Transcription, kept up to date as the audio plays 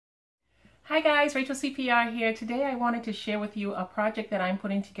Hi guys, rachaelcprhair here. Today I wanted to share with you a project that I'm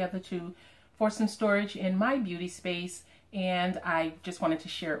putting together for some storage in my beauty space, and I just wanted to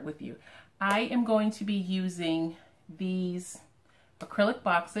share it with you. I am going to be using these acrylic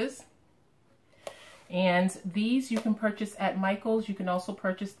boxes, and these you can purchase at Michael's. You can also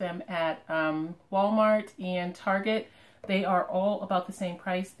purchase them at Walmart and Target. They are all about the same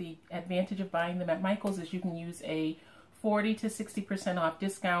price. The advantage of buying them at Michael's is you can use a 40 to 60% off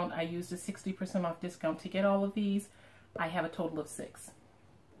discount. I used a 60% off discount to get all of these. I have a total of 6.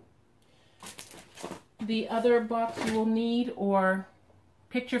 The other box you will need, or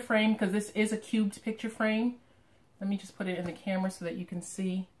picture frame, because this is a cubed picture frame. Let me just put it in the camera so that you can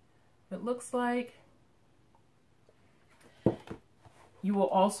see what it looks like. You will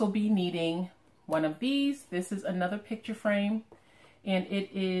also be needing one of these. This is another picture frame, and it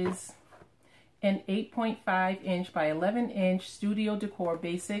is an 8.5 inch by 11 inch Studio Decor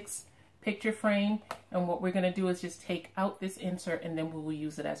Basics picture frame. And what we're going to do is just take out this insert, and then we will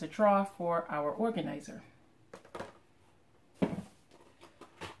use it as a drawer for our organizer.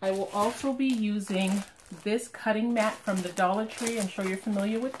 I will also be using this cutting mat from the Dollar Tree. I'm sure you're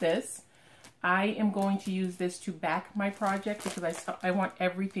familiar with this. I am going to use this to back my project because I want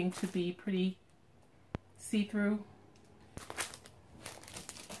everything to be pretty see-through.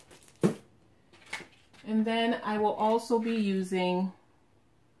 And then I will also be using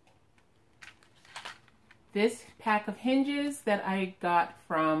this pack of hinges that I got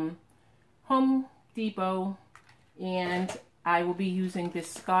from Home Depot, and I will be using this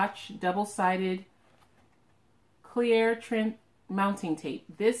Scotch double-sided clear trim mounting tape.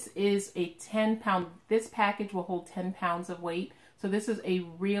 This is a 10-pound, this package will hold 10 pounds of weight. So this is a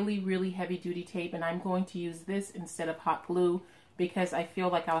really, really heavy duty tape, and I'm going to use this instead of hot glue because I feel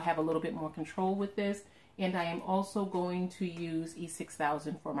like I'll have a little bit more control with this. And I am also going to use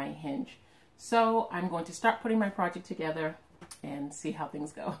E6000 for my hinge. So I'm going to start putting my project together and see how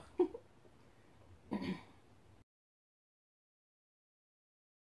things go.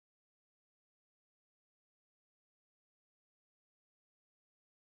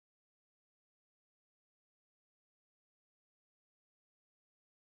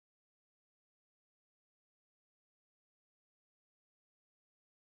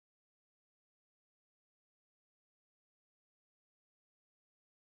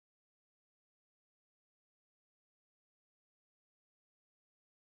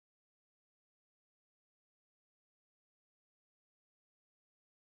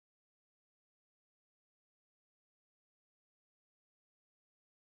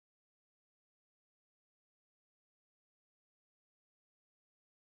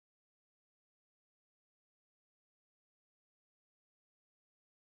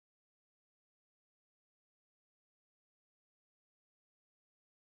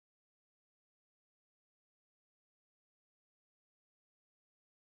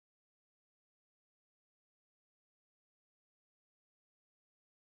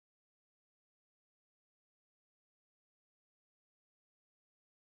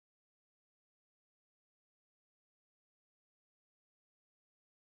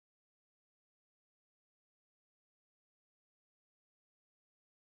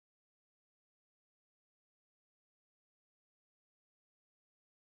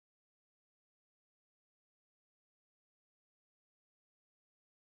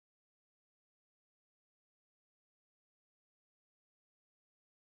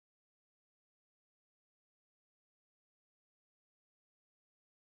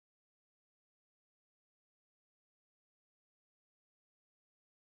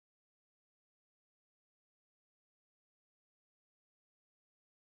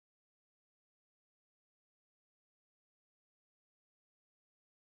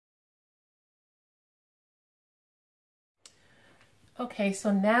 Okay,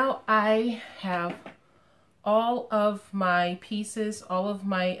 so now I have all of my pieces, all of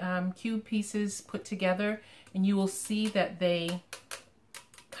my cube pieces put together, and you will see that they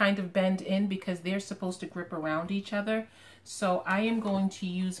kind of bend in because they're supposed to grip around each other. So I am going to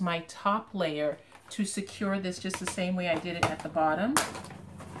use my top layer to secure this just the same way I did it at the bottom.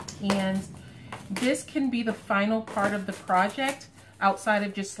 And this can be the final part of the project, outside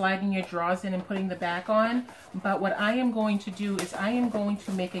of just sliding your drawers in and putting the back on. But what I am going to do is I am going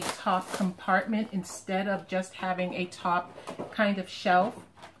to make a top compartment instead of just having a top kind of shelf.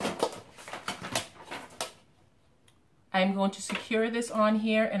 I'm going to secure this on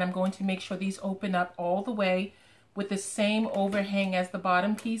here, and I'm going to make sure these open up all the way with the same overhang as the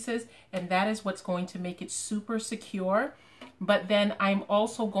bottom pieces, and that is what's going to make it super secure. But then I'm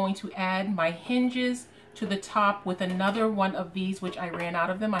also going to add my hinges to the top with another one of these, which I ran out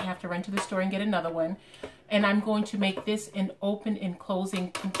of them. I have to run to the store and get another one. And I'm going to make this an open and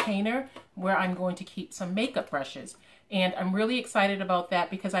closing container where I'm going to keep some makeup brushes. And I'm really excited about that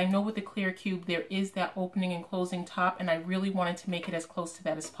because I know with the clear cube there is that opening and closing top, and I really wanted to make it as close to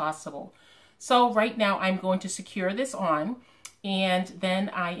that as possible. So right now I'm going to secure this on, and then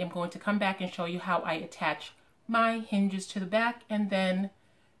I am going to come back and show you how I attach my hinges to the back, and then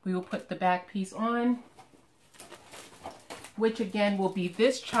we will put the back piece on, which again will be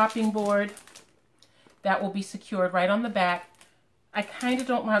this chopping board that will be secured right on the back. I kind of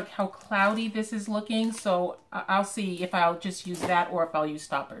don't like how cloudy this is looking, so I'll see if I'll just use that or if I'll use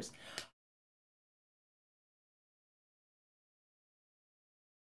stoppers.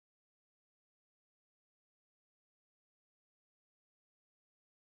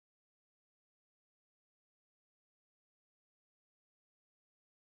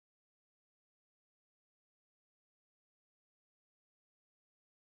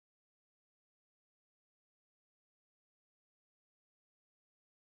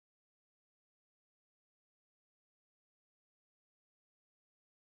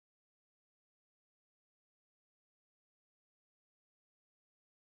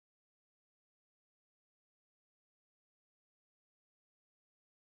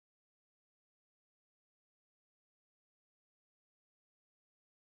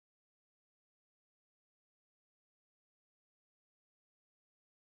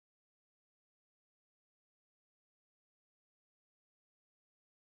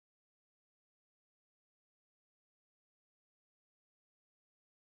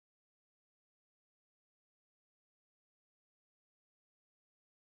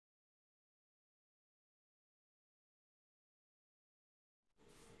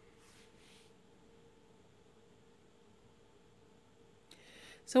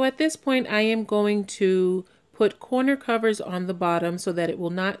 So at this point, I am going to put corner covers on the bottom so that it will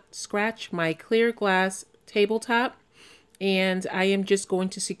not scratch my clear glass tabletop. And I am just going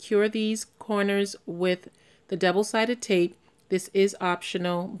to secure these corners with the double-sided tape. This is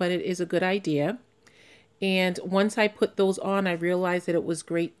optional, but it is a good idea. And once I put those on, I realized that it was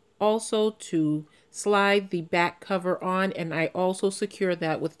great also to slide the back cover on, and I also secure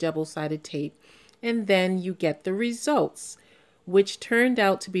that with double-sided tape. And then you get the results, which turned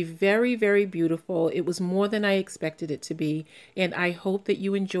out to be very, very beautiful. It was more than I expected it to be, and I hope that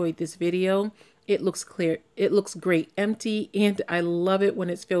you enjoyed this video. It looks clear, it looks great empty, and I love it when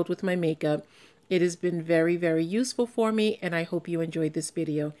it's filled with my makeup. It has been very, very useful for me, and I hope you enjoyed this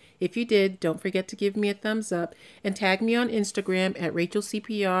video. If you did, don't forget to give me a thumbs up and tag me on Instagram at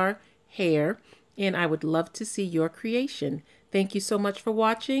rachaelcprhair, and I would love to see your creation. Thank you so much for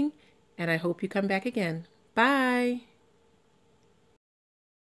watching, and I hope you come back again. Bye!